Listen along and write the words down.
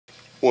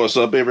What's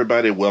up,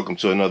 everybody? Welcome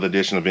to another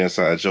edition of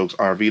Inside Jokes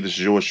RV. This is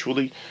yours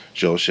truly,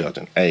 Joe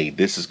Shelton. Hey,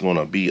 this is going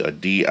to be a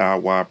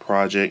DIY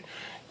project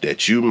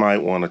that you might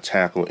want to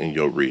tackle in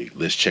your rig.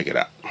 Let's check it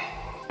out.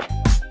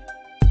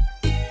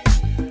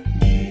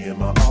 Me and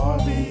my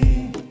RV.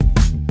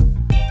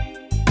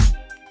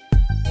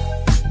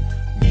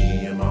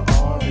 Me and my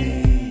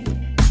RV.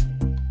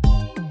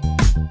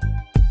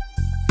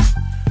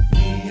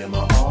 Me and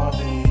my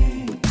RV.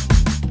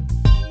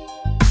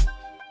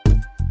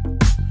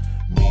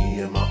 Me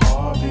and my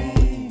RV.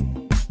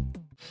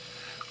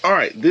 All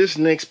right, this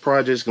next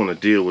project is going to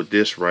deal with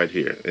this right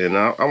here. And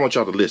I want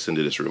y'all to listen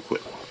to this real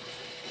quick.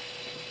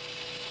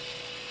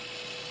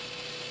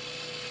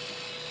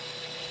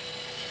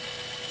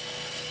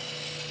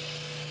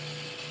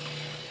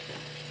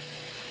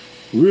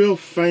 Real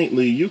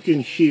faintly, you can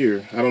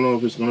hear, I don't know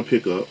if it's going to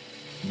pick up,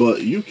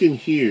 but you can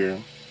hear,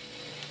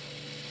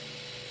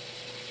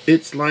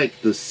 it's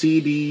like the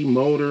CD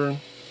motor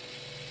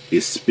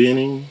is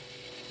spinning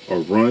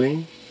or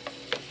running.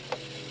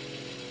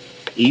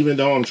 Even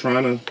though I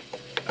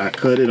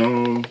cut it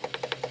on,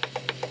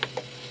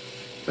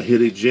 I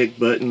hit eject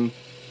button,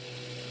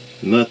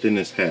 nothing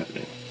is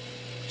happening.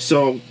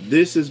 So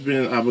this has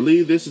been, I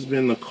believe this has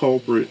been the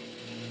culprit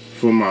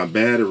for my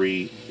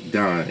battery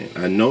dying.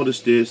 I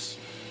noticed this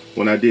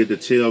when I did the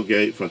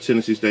tailgate from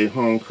Tennessee State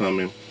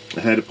Homecoming. I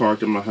had it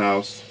parked in my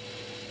house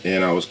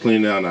and I was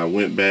cleaning out, and I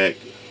went back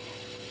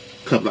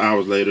a couple of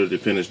hours later to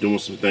finish doing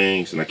some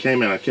things, and I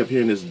came out, I kept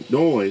hearing this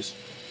noise,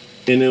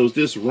 and it was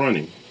this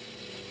running.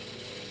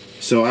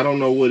 So I don't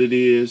know what it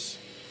is.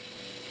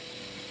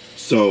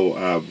 So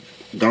I've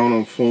gone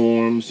on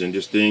forums and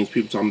just things.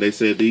 People told me, they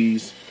said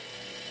these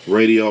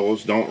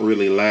radios don't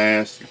really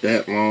last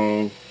that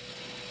long.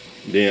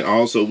 Then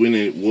also when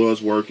it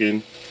was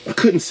working, I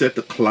couldn't set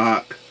the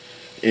clock,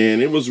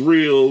 and it was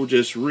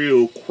just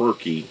real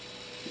quirky,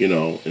 you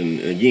know.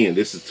 And again,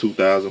 this is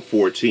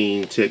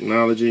 2014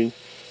 technology.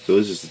 So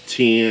this is a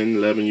 10,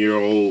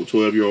 11-year-old,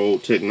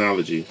 12-year-old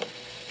technology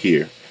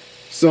here.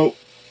 So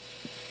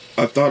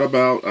I thought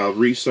about, I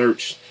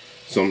researched,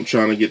 so I'm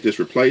trying to get this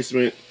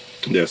replacement.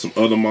 There's some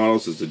other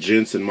models, there's the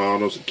Jensen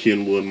models, the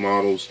Kenwood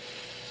models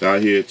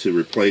out here to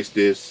replace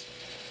this,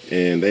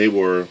 and they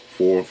were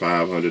 $400 or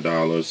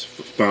 $500.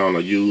 Found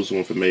a used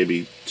one for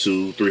maybe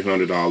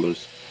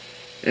 $200-300,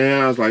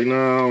 and I was like,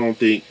 no, I don't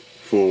think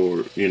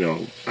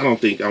I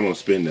don't think I want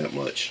to spend that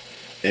much.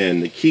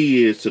 And the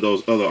key is to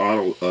those other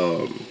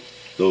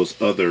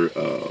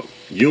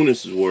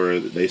units where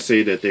they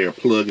say that they are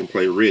plug and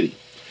play ready.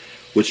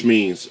 Which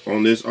means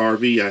on this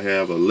RV I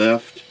have a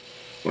left,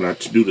 when I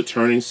do the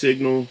turning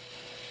signal,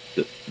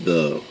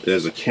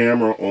 there's a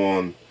camera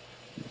on,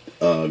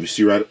 you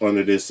see right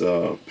under this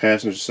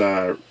passenger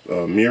side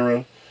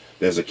mirror,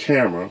 there's a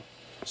camera.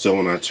 So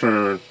when I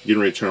getting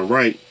ready to turn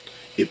right,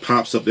 it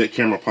pops up, that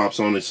camera pops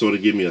on it, sort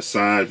of give me a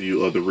side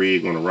view of the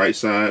rig on the right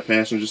side,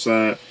 passenger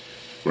side.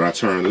 When I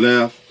turn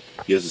left,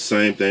 it's the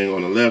same thing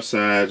on the left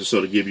side, to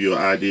sort of give you an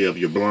idea of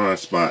your blind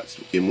spots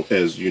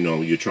as you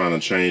know you're trying to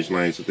change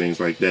lanes and things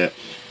like that.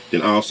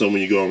 Then also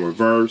when you go in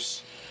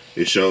reverse,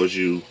 it shows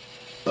you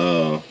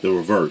the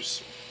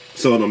reverse.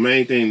 So the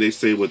main thing they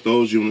say with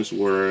those units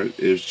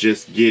is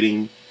just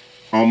getting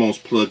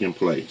almost plug and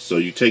play. So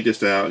you take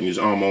this out and you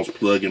just almost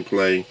plug and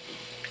play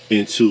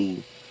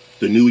into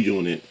the new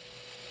unit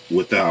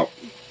without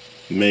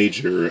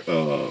major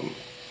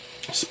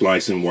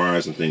splicing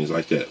wires and things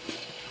like that.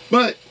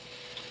 But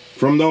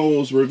from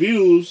those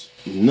reviews,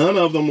 none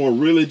of them were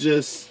really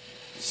just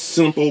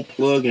simple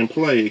plug and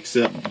play,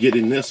 except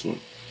getting this one.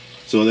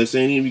 So they're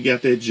saying if you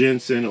got that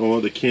Jensen or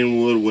the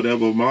Kenwood,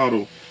 whatever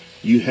model,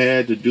 you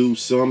had to do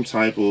some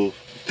type of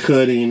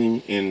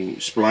cutting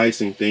and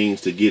splicing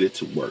things to get it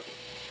to work.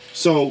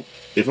 So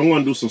if I'm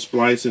going to do some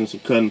splicing,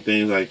 some cutting,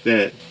 things like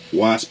that,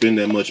 why spend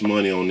that much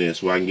money on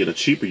this where I can get a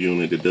cheaper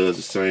unit that does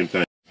the same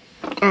thing?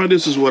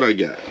 This is what I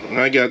got.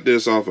 I got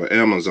this off of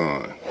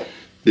Amazon.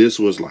 This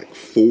was like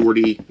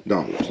 $40.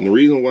 And the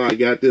reason why I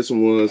got this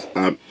one was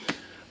I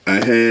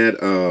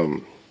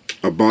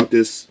bought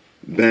this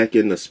back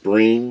in the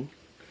spring,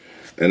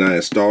 and I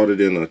installed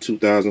it in a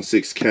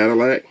 2006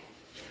 Cadillac,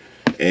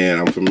 and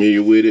I'm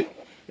familiar with it,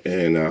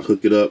 and I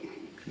hooked it up,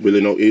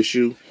 really no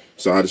issue.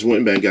 So I just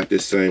went back and got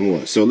this same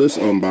one. So let's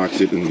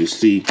unbox it and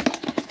just see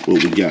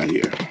what we got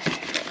here.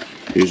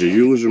 Here's your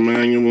user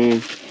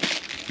manual.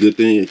 Good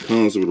thing it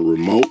comes with a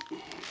remote.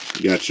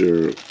 You got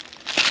your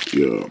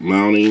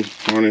mounting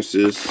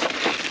harnesses.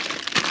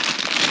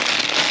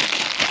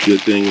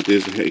 Good thing with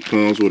this, it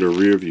comes with a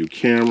rear view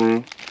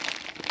camera,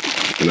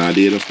 and I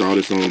did install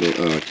this on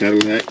the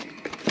Cadillac.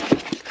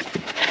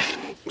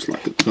 It's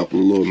like a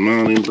couple of little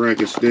mounting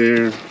brackets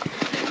there.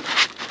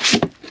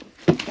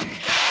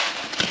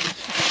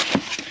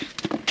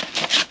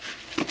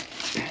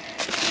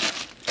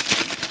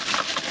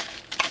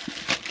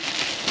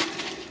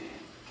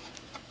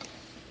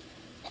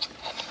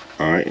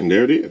 All right, and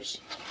there it is.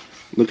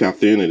 Look how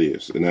thin it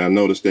is. And I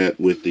noticed that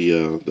with the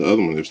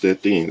other one, it's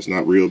that thin. It's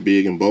not real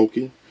big and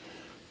bulky.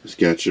 It's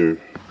got your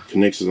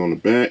connections on the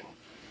back,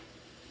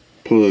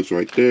 plugs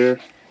right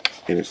there.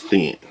 and it's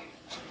thin.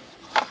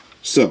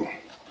 So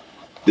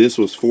this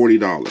was $40.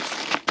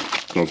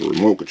 Comes with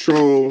remote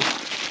control,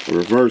 a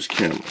reverse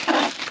camera.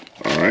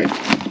 All right.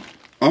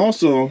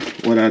 Also,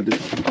 what I did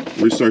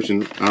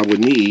researching, I would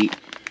need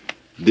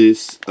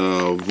this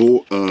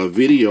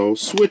video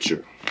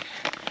switcher.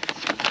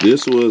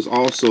 This was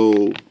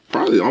also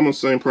probably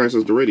almost the same price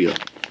as the radio,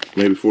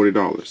 maybe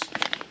 $40.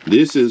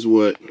 This is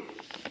what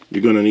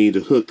you're gonna need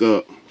to hook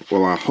up.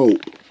 Well, I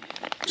hope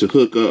to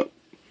hook up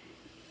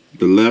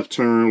the left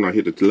turn. I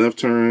hit the left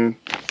turn,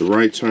 the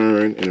right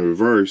turn, and the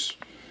reverse.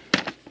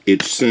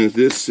 It sends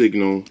this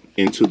signal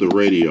into the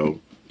radio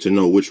to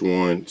know which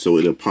one, so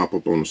it'll pop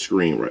up on the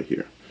screen right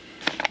here.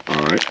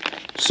 All right.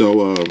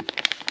 So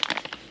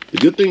the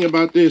good thing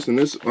about this, and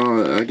this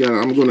I'm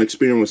going to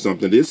experiment with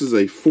something. This is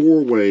a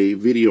 4-way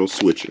video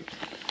switcher.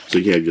 So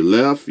you have your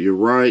left, your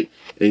right,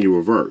 and your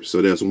reverse.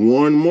 So there's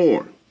one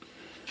more.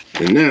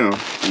 And now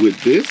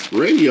with this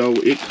radio,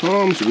 it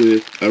comes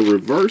with a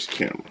reverse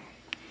camera.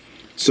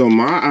 So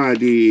my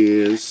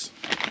idea is,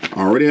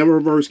 I already have a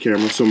reverse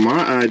camera. So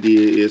my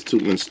idea is to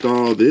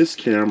install this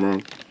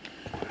camera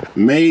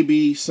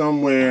maybe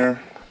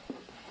somewhere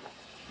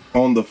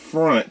on the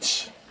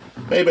front,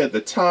 maybe at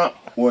the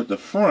top or at the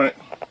front,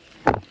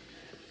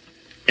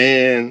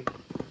 and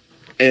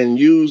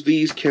use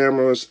these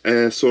cameras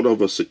as sort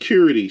of a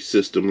security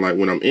system. Like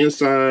when I'm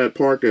inside,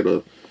 parked at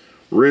a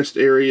rest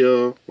area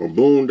or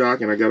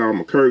boondock, and I got all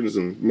my curtains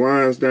and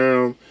blinds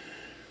down,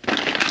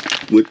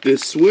 with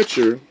this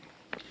switcher,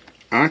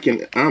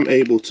 I'm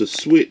able to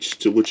switch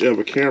to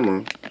whichever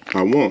camera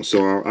I want.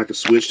 So I can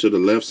switch to the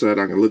left side,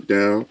 I can look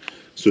down,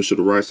 switch to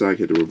the right side,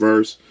 hit the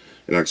reverse,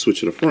 and I can switch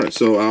to the front.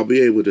 So I'll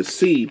be able to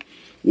see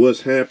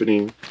what's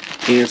happening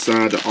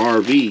inside the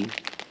RV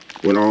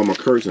when all my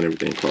curtains and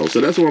everything closed.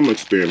 So that's what I'm gonna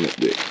experiment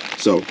with.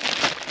 So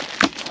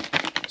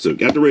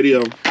got the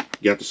radio,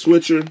 got the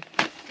switcher.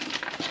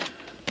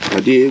 I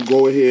did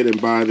go ahead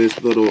and buy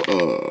this little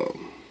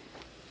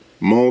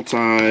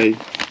multi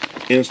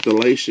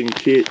installation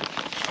kit.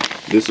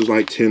 This was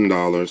like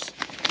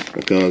 $10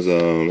 because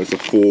it's a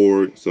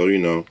Ford, so you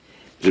know,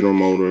 General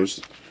Motors,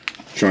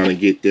 trying to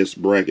get this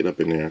bracket up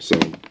in there. So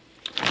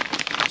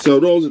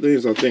those are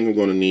things I think I'm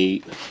going to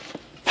need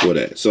for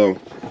that. So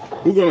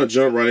we're going to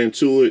jump right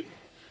into it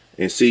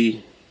and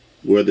see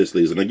where this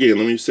leads. And again,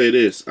 let me say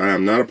this: I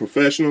am not a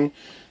professional.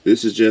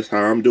 This is just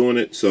how I'm doing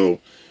it. So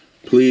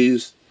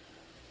please,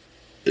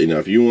 you know,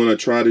 if you want to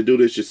try to do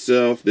this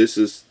yourself, this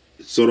is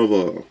sort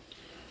of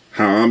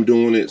how I'm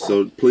doing it.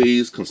 So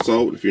please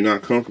consult if you're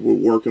not comfortable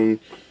working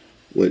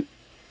with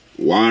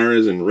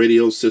wires and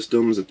radio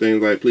systems and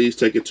things like. Please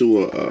take it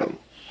to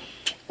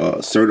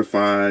a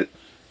certified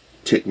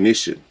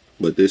technician.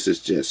 But this is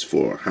just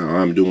for how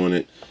I'm doing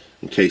it,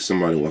 in case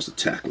somebody wants to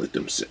tackle it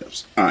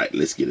themselves. All right,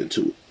 let's get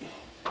into it.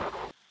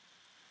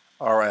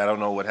 All right, I don't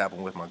know what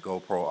happened with my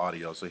GoPro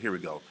audio, so here we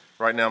go.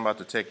 Right now I'm about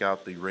to take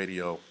out the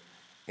radio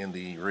in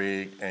the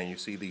rig, and you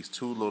see these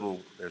two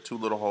little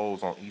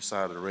holes on each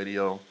side of the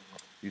radio.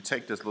 You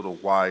take this little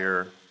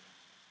wire,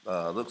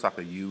 looks like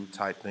a U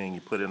type thing,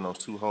 you put it in those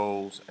two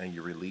holes, and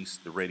you release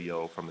the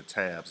radio from the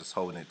tabs that's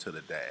holding it to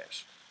the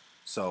dash.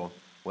 So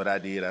what I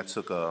did, I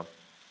took a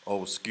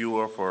old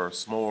skewer for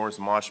s'mores,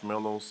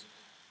 marshmallows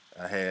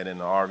I had in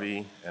the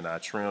RV, and I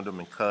trimmed them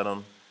and cut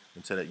them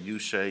into that U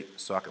shape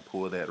so I could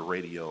pull that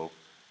radio,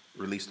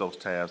 release those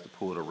tabs to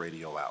pull the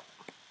radio out.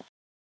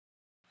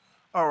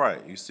 All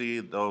right, you see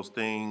those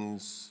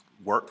things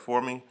worked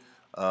for me.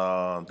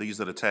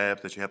 These are the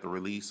tabs that you have to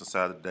release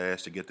inside the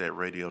dash to get that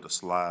radio to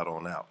slide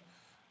on out.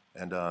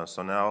 And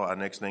so now our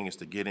next thing is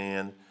to get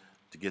in,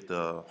 to get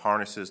the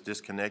harnesses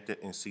disconnected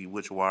and see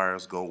which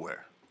wires go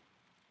where.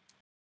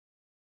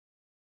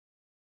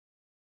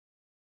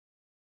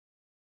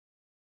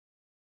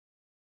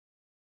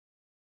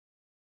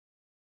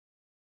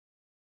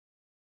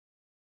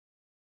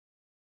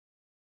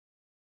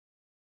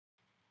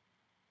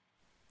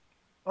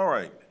 All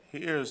right,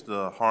 here's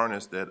the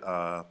harness that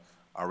I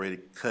already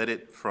cut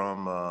it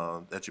from,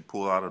 that you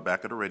pull out of the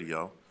back of the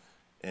radio.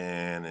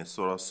 And it's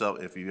sort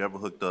of if you ever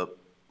hooked up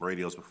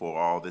radios before,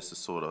 all this is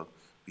sort of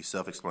be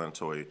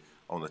self-explanatory.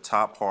 On the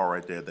top part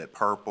right there, that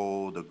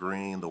purple, the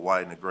green, the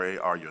white, and the gray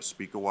are your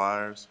speaker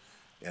wires.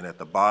 And at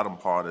the bottom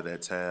part of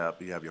that tab,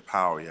 you have your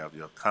power. You have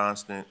your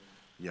constant,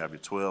 you have your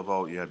 12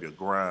 volt, you have your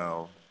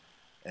ground.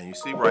 And you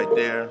see right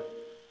there,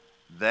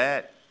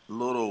 that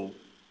little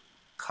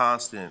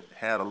constant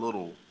had a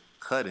little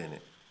cut in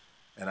it,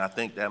 and I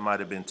think that might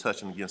have been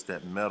touching against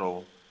that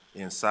metal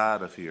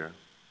inside of here,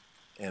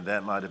 and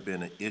that might have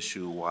been an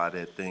issue why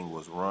that thing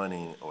was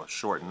running or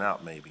shorting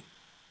out maybe.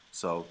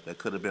 So that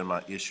could have been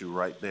my issue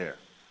right there.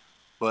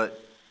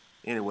 But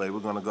anyway, we're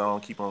going to go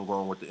on, keep on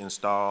going with the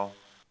install.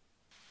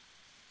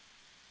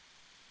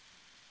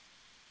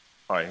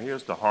 All right,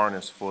 here's the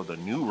harness for the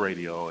new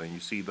radio, and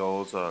you see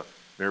those are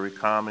very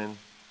common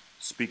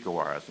speaker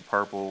wires, the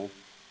purple,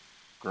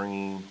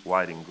 green,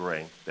 white, and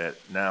gray, that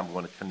now I'm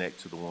going to connect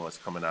to the ones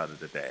coming out of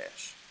the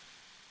dash.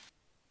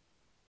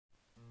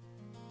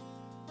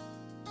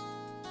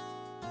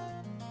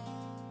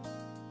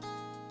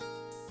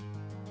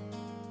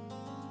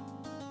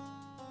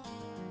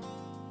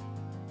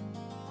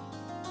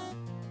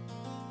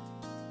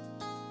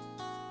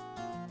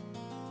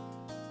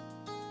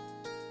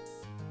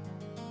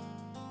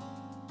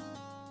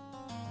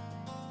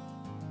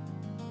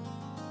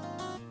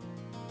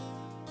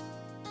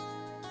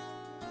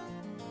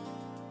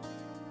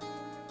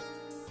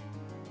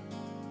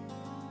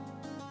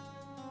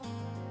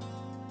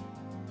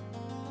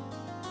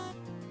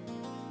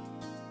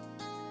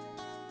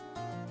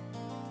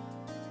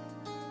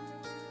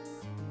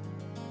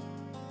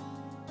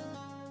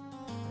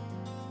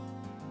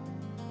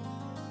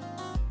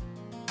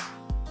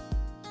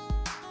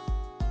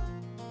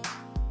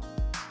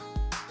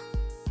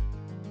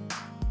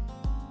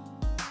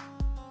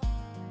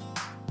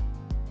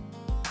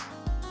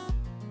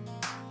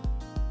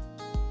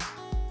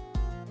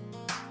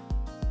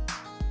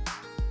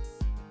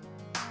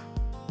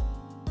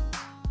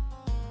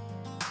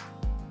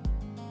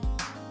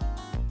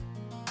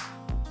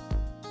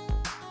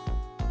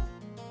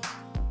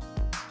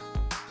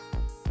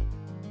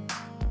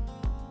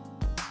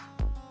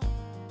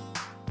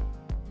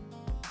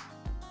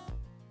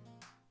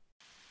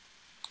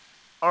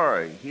 All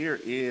right, here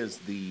is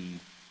the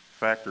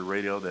factory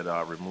radio that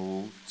I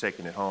removed,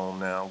 taking it home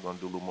now. I'm going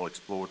to do a little more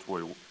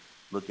exploratory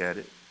look at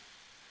it.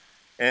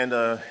 And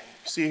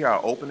see how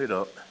I opened it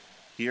up.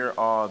 Here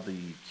are the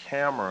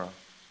camera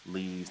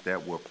leads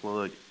that were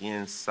plugged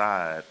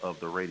inside of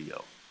the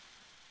radio.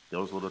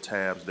 Those little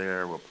tabs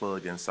there were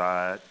plugged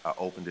inside. I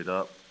opened it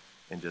up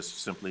and just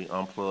simply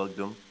unplugged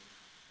them.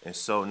 And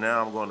so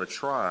now I'm going to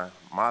try.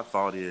 My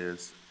thought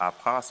is I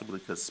possibly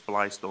could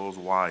splice those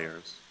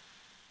wires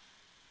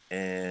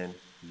and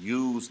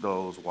use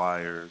those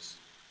wires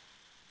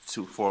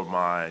for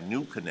my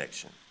new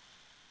connection,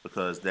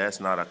 because that's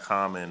not a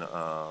common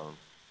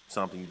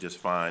something you just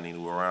find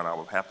anywhere around. I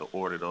would have to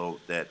order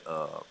that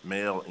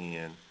mail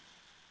in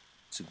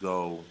to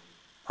go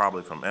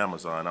probably from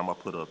Amazon. I'm gonna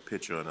put a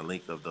picture and a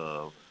link of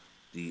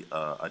the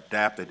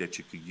adapter that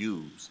you could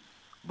use,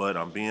 but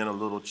I'm being a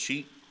little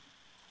cheap.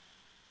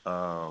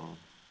 And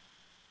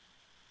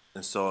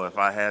so if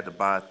I had to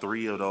buy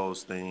 3 of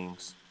those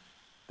things,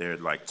 they're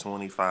like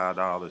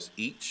 $25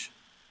 each,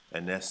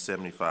 and that's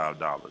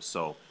 $75.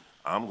 So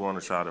I'm going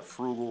to try the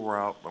frugal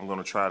route. I'm going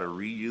to try to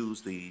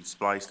reuse these,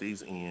 splice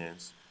these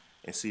ends,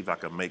 and see if I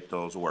can make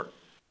those work.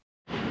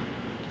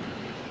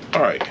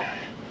 All right,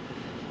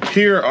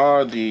 here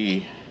are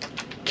the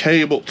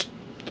cables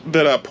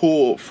that I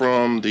pulled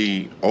from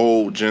the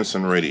old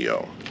Jensen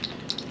radio.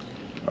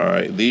 All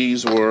right,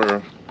 these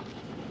were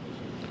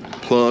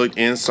plugged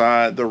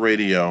inside the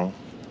radio,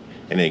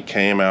 and it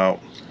came out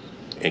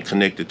and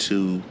connected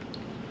to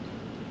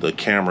the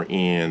camera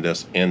end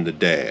that's in the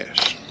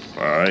dash.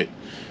 All right,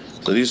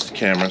 so these are the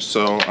cameras.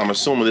 So I'm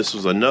assuming this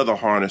was another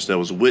harness that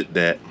was with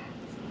that.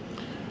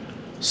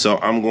 So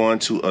I'm going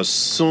to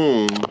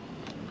assume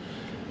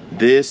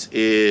this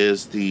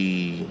is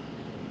the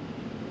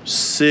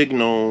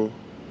signal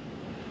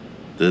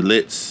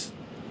that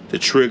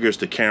triggers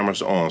the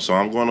cameras on. So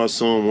I'm going to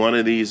assume one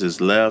of these is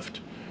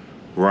left,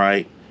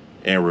 right,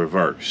 and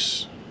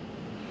reverse.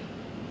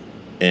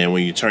 And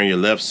when you turn your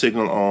left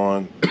signal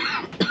on,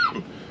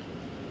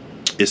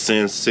 it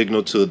sends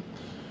signal to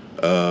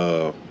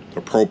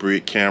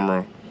appropriate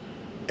camera,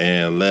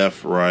 and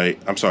left, right,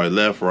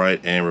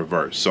 and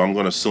reverse. So I'm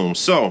going to assume.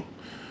 So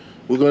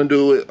we're going to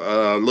do it.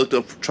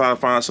 Try to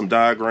find some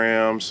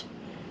diagrams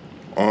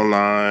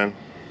online.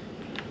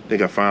 I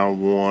think I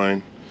found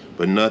one,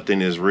 but nothing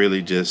is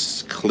really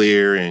just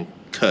clear and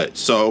cut.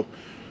 So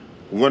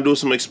we're going to do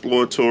some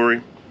exploratory.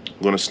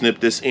 I'm going to snip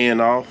this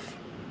end off,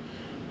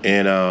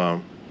 and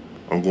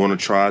I'm going to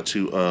try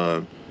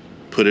to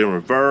put it in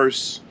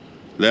reverse,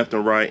 left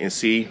and right, and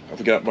see. I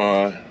forgot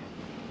my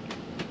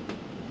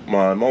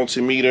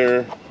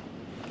multimeter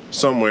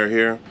somewhere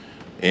here,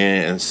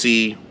 and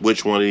see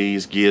which one of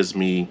these gives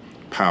me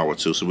power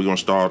to. So we're going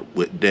to start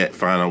with that,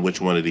 find out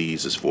which one of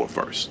these is for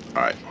first.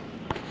 All right.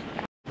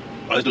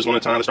 Let's do this one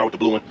at a time. Let's start with the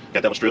blue one.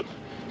 Got that one stripped.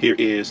 Here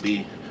is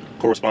the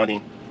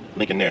corresponding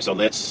link in there. So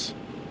let's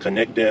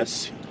connect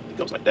this. It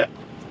goes like that.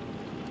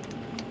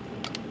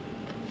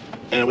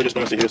 And we're just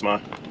going to see, here's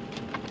my,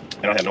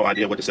 and I have no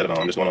idea what to set it on.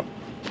 I'm just going to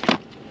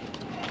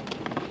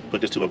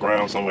put this to a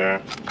ground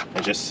somewhere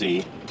and just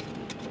see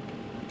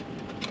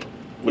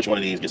which one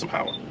of these gets some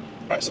power.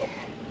 All right, so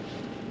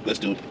let's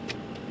do it.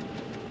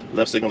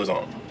 Left signal is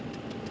on.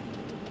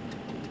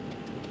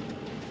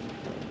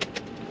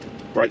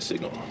 Right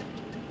signal.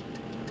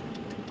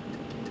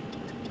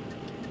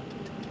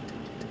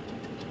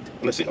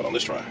 Let's see, hold on,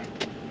 let's try.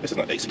 This is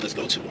not AC, let's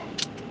go to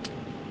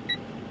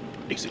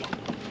AC.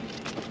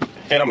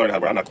 And I'm learning how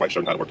to work. I'm not quite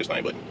sure how to work this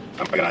thing, but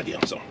I got an idea,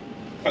 so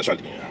let's try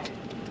it again.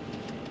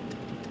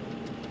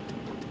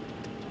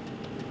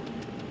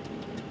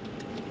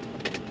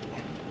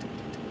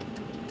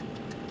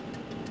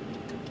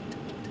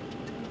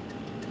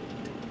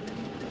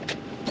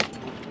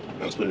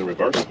 Now let's put it in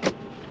reverse.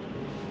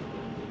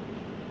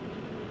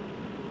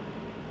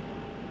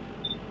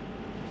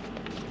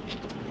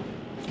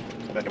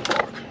 Back in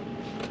park.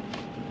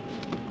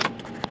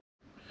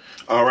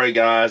 All right,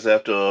 guys,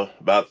 after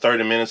about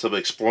 30 minutes of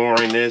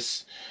exploring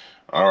this,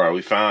 all right,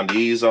 we found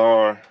these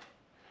are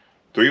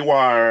 3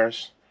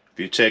 wires. If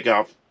you check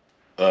out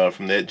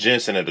from that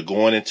Jensen that are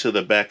going into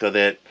the back of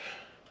that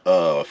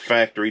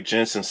factory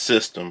Jensen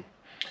system,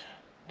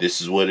 this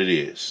is what it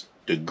is.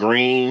 The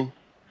green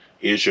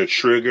is your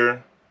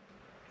trigger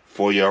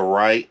for your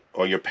right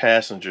or your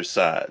passenger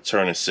side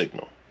turning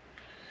signal.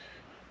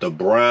 The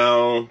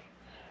brown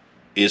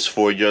is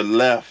for your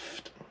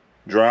left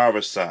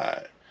driver's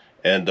side,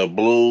 and the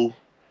blue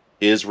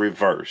is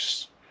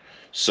reverse.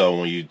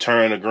 So when you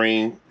turn the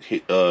green,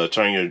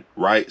 turn your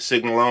right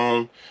signal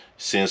on,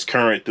 sends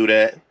current through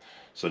that.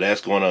 So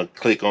that's going to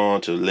click on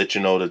to let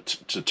you know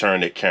to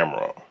turn that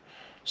camera on.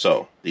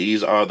 So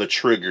these are the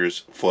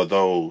triggers for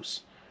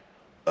those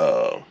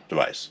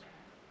devices.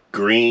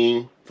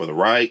 Green for the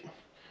right,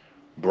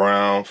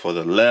 brown for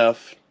the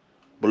left,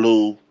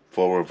 blue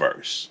for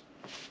reverse.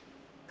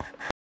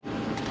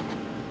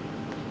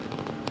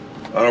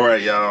 All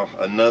right, y'all,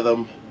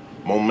 another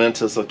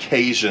momentous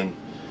occasion.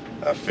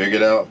 I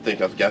figured out, I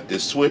think I've got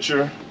this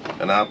switcher,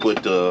 and I'll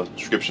put the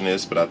description in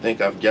this, but I think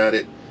I've got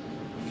it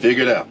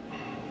figured out.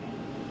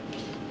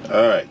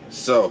 Alright,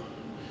 so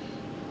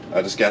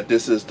I just got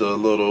this as the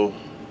little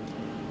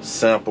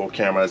sample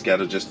camera. I just got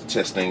to just to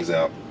test things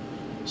out.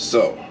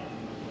 So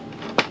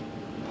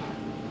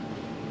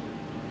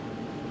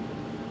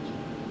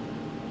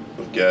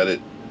we've got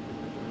it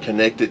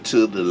connected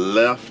to the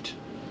left.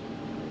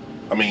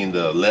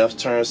 The left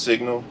turn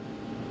signal.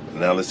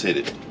 Now let's hit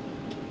it.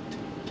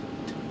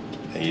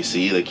 And you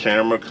see the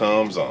camera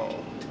comes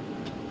on.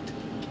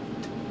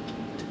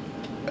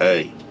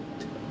 Hey,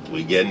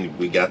 we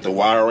got the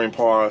wiring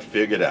part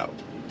figured out.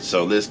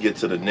 So let's get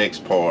to the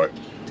next part.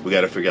 We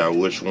got to figure out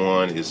which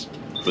one is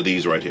for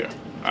these right here.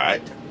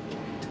 Alright.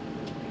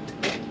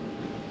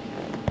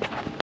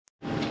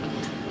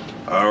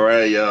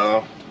 Alright,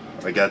 y'all.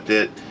 I got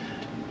that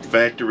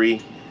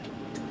factory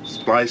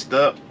spliced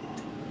up.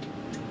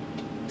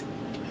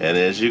 And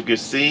as you can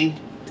see,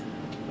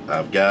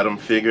 I've got them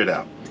figured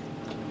out.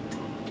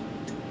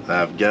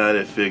 I've got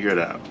it figured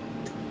out.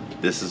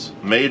 This is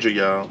major,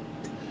 y'all.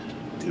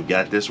 You've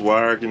got this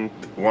wiring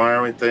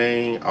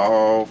thing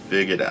all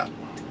figured out.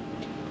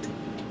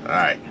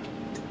 Alright.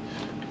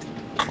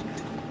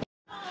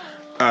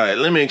 Alright,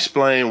 let me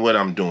explain what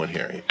I'm doing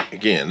here.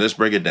 Again, let's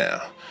break it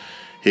down.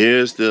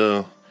 Here's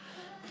the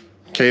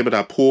cable that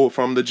I pulled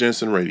from the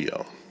Jensen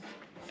radio.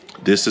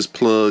 This is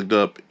plugged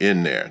up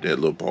in there, that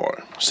little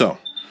part. So,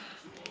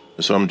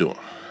 that's what I'm doing.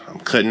 I'm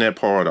cutting that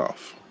part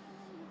off.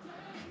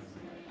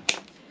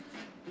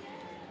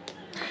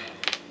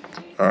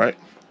 Alright.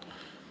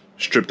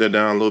 Strip that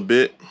down a little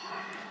bit.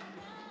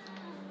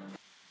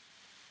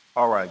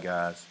 Alright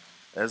guys,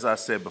 as I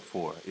said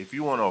before, if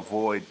you want to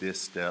avoid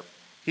this step,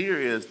 here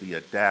is the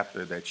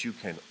adapter that you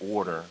can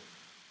order.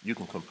 You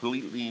can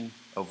completely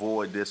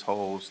avoid this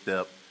whole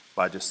step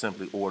by just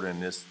simply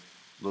ordering this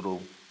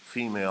little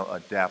female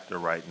adapter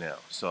right now.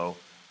 So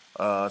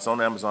it's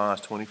on Amazon,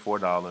 it's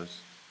 $24.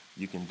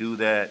 You can do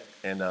that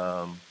and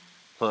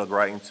plug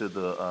right into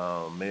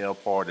the male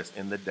part that's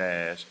in the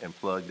dash and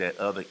plug that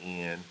other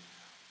end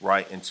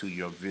right into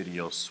your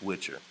video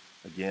switcher.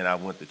 Again, I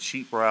went the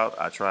cheap route.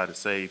 I tried to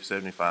save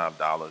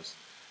 $75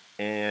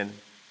 and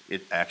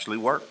it actually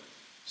worked.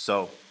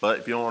 So, but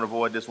if you don't want to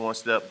avoid this one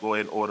step, go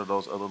ahead and order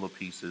those other little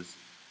pieces,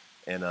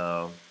 and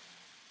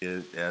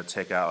it'll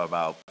take out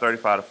about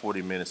 35 to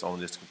 40 minutes on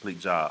this complete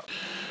job.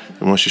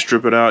 And once you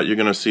strip it out, you're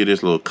gonna see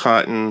this little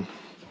cotton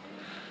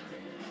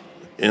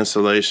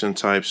insulation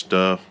type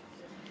stuff.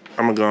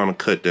 I'm gonna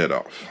cut that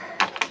off.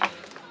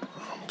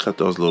 Cut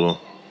those little.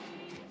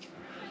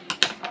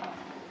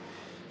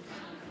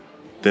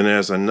 Then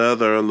there's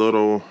another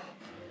little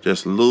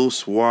just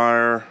loose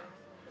wire.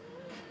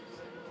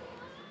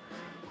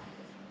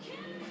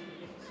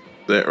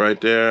 That right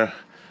there,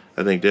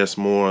 I think that's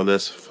more or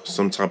less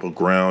some type of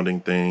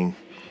grounding thing.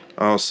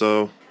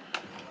 Also,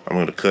 I'm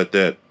going to cut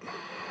that.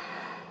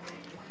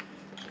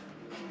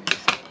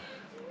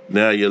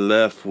 Now you're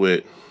left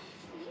with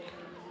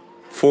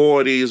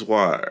 4 of these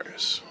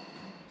wires.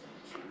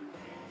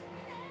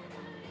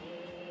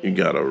 You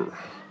got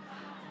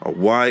a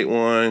white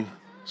one,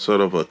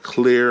 sort of a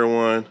clear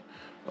one,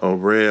 a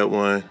red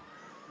one,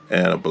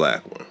 and a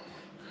black one.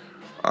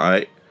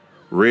 Alright,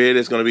 red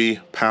is going to be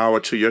power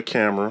to your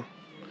camera.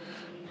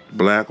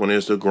 Black one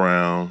is the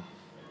ground,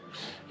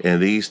 and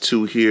these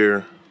two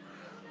here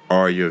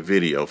are your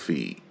video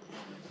feed.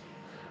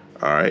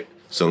 Alright,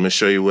 so let me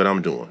show you what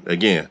I'm doing.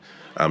 Again,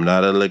 I'm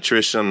not an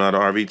electrician, I'm not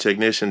an RV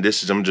technician.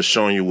 I'm just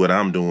showing you what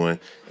I'm doing,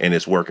 and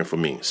it's working for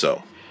me.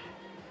 So,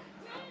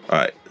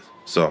 alright,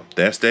 so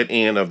that's that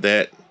end of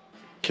that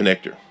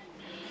connector.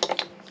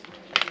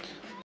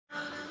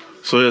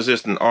 So there's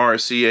just an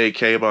RCA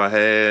cable I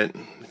had.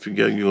 If you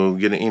go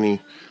get any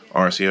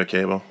RCA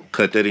cable,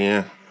 cut that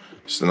in.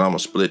 So now I'm gonna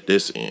split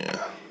this in.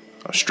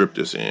 I'll strip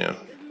this in.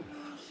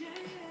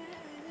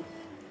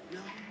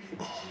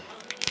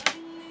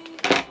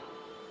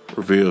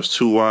 Reveals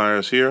 2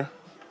 wires here.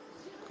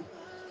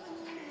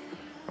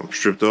 I'm gonna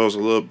strip those a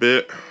little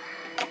bit.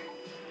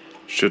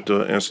 Strip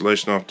the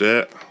insulation off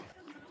that.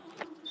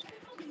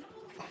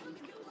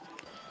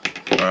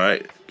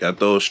 Alright, got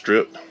those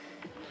stripped.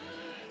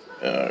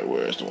 Alright,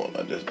 where's the one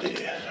I just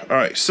did?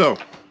 Alright, so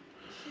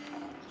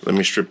let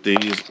me strip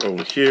these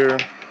over here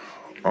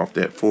off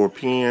that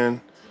 4-pin.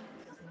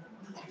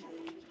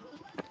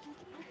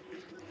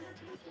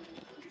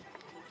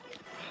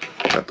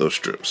 Got those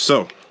strips.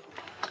 So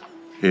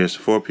here's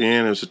the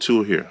 4-pin, there's a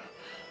 2 here.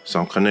 So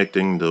I'm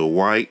connecting the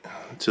white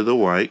to the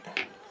white.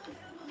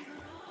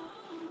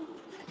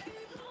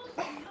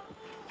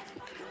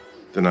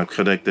 Then I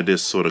connected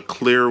this sort of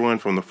clear one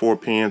from the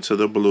 4-pin to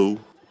the blue.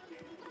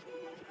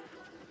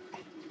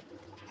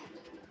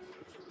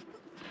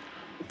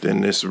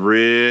 Then this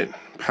red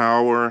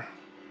power.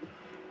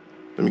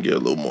 Let me get a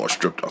little more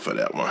stripped off of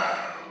that one.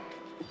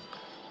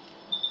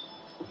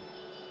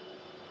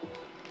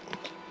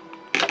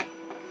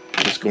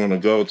 It's going to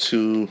go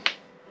to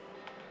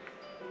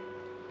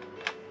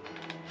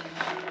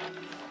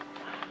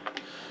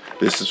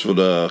this is for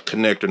the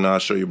connector. Now I'll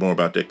show you more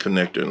about that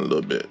connector in a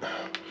little bit.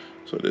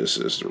 So this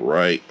is the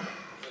right.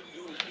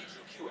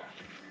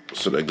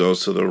 So that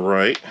goes to the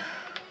right.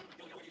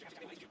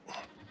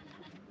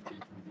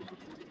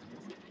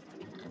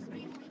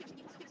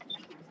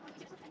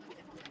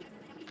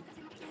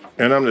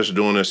 And I'm just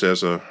doing this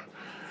as a,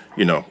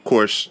 of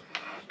course,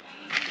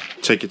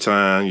 take your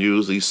time,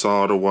 use these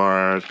solder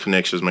wire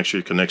connections, make sure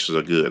your connections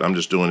are good. I'm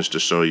just doing this to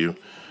show you.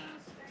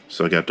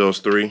 So I got those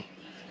 3.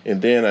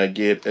 And then I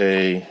get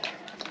a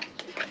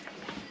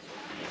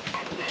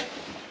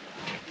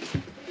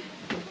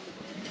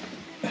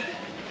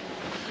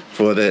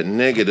for that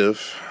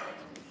negative,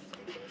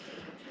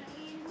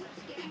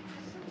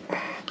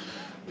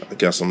 I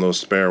got some little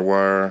spare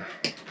wire.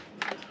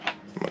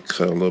 I'm gonna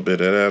cut a little bit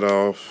of that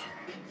off.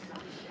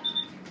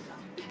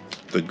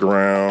 The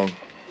ground.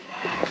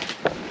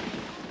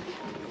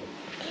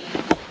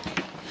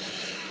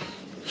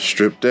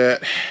 Strip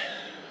that.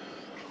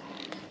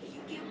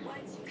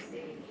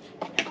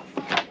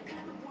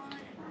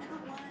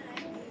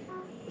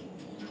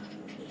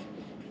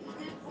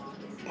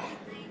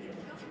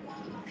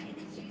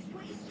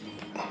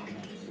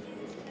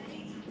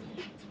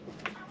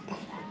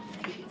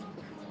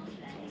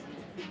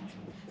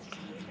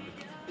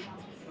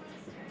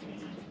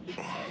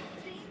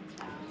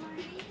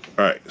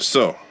 All right,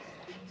 so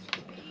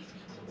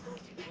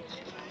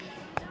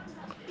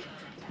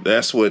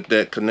that's what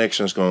that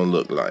connection is going to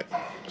look like.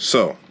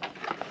 So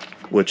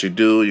what you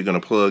do, you're going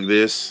to plug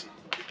this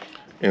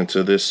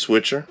into this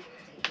switcher.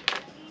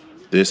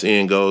 This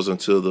end goes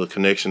into the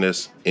connection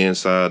that's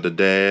inside the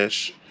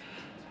dash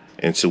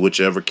and to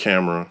whichever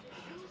camera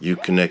you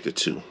connect it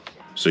to.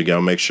 So you got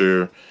to make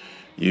sure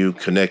you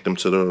connect them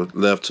to the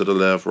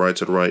left, right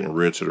to the right, and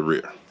rear to the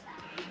rear.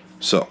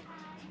 So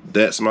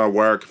that's my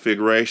wire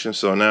configuration.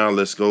 So now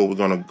let's go. We're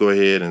going to go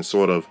ahead and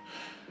sort of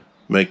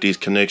make these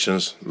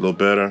connections a little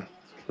better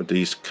with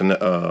these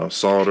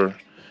solder.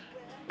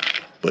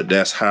 But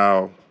that's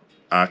how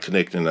I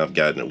connect and I've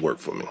gotten it work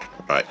for me.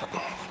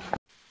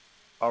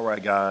 All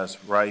right, guys,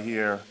 right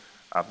here,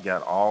 I've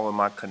got all of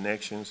my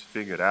connections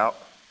figured out.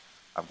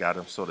 I've got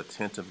them sort of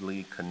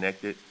tentatively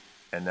connected.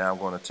 And now I'm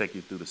going to take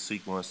you through the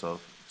sequence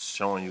of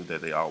showing you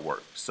that they all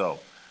work. So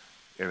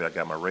here I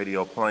got my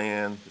radio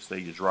playing. Just say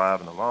you're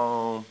driving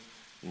along,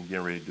 you're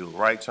getting ready to do a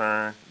right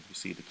turn. You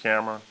see the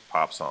camera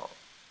pops on.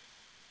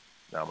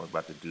 Now I'm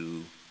about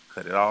to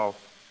cut it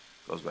off.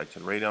 Goes back to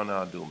the radio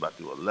now. I'm about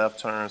to do a left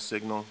turn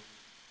signal.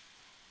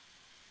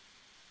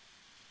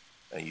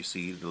 And you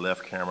see the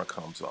left camera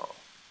comes on.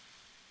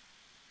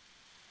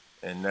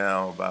 And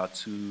now I'm about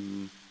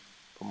to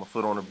put my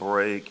foot on the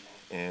brake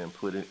and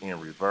put it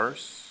in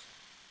reverse.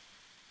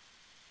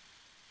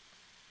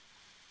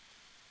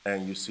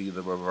 And you see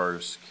the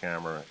reverse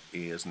camera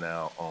is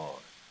now on.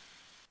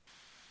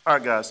 All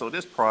right, guys, so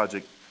this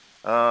project,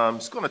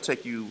 it's going to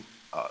take you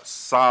a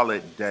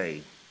solid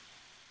day,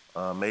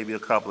 maybe a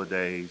couple of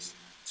days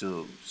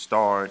to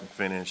start and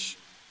finish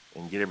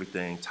and get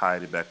everything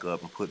tidied back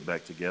up and put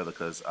back together,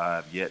 because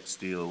I've yet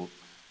still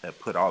have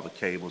put all the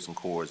cables and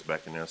cords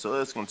back in there.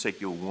 So it's going to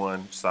take you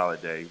one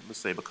solid day, let's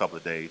say a couple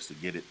of days to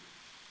get it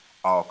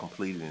all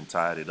completed and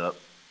tidied up.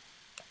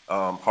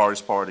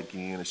 Hardest part,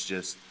 again, is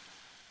just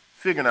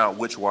figuring out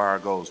which wire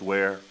goes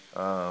where.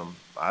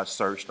 I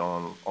searched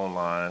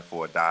online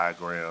for a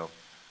diagram.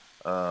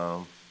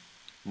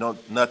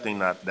 Nothing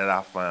that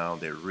I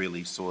found that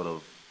really sort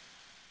of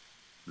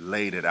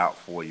laid it out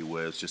for you,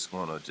 where it's just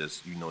gonna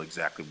you know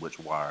exactly which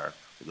wire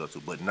to go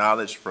to. But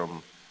knowledge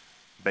from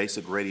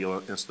basic radio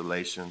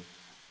installation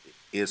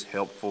is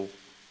helpful,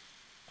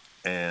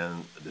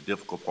 and the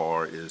difficult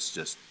part is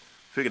just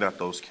figuring out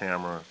those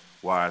camera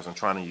wires and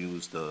trying to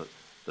use the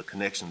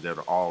connections that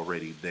are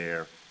already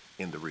there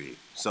in the rig.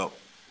 So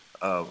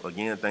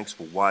again, thanks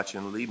for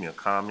watching. Leave me a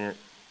comment.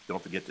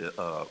 Don't forget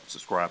to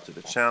subscribe to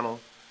the channel.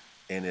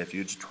 And if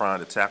you're just trying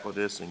to tackle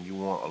this and you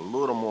want a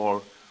little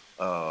more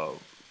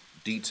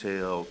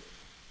detail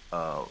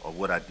of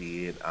what I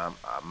did, I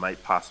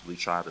might possibly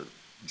try to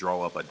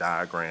draw up a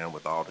diagram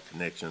with all the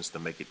connections to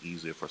make it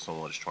easier for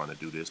someone that's trying to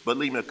do this. But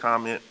leave me a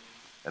comment,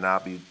 and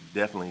I'll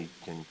definitely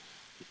can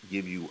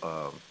give you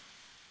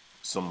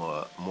some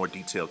more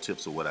detailed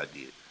tips of what I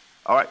did.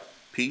 All right,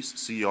 peace.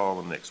 See you all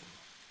on the next one.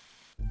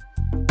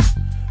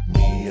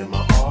 Me and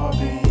my